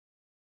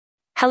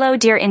Hello,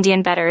 dear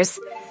Indian bettors.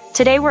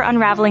 Today we're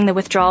unraveling the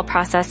withdrawal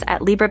process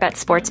at Librabet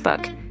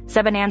Sportsbook.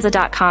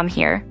 Zebonanza.com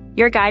here,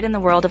 your guide in the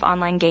world of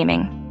online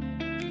gaming.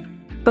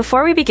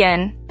 Before we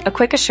begin, a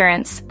quick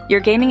assurance,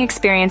 your gaming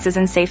experience is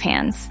in safe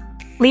hands.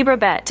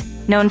 Librabet,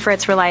 known for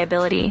its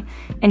reliability,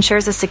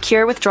 ensures a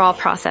secure withdrawal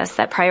process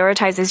that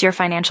prioritizes your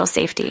financial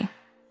safety.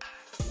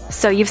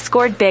 So you've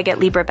scored big at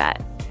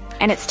Librabet,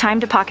 and it's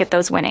time to pocket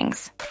those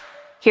winnings.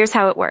 Here's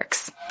how it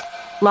works.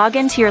 Log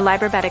into your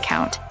Librabet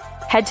account,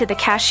 head to the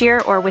cashier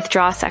or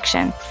withdraw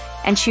section,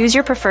 and choose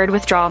your preferred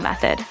withdrawal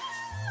method.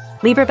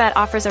 Librabet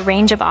offers a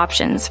range of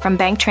options from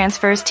bank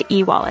transfers to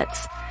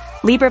e-wallets.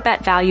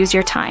 Librabet values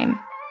your time.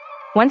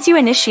 Once you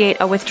initiate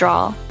a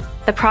withdrawal,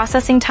 the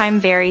processing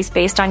time varies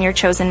based on your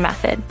chosen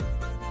method.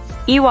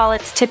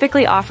 E-wallets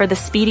typically offer the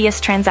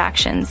speediest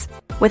transactions,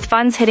 with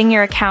funds hitting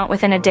your account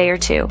within a day or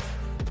two.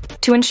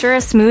 To ensure a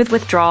smooth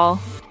withdrawal,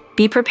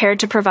 be prepared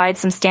to provide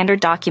some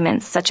standard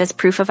documents such as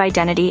proof of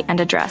identity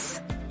and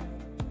address.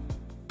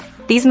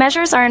 These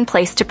measures are in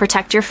place to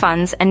protect your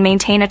funds and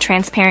maintain a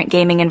transparent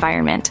gaming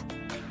environment.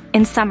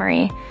 In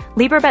summary,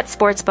 Librabet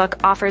Sportsbook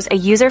offers a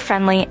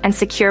user-friendly and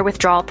secure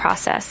withdrawal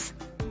process.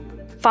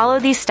 Follow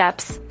these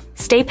steps,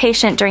 stay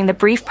patient during the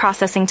brief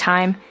processing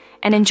time,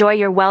 and enjoy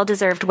your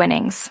well-deserved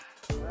winnings.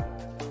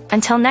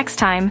 Until next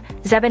time,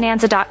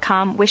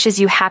 Zebonanza.com wishes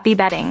you happy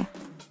betting.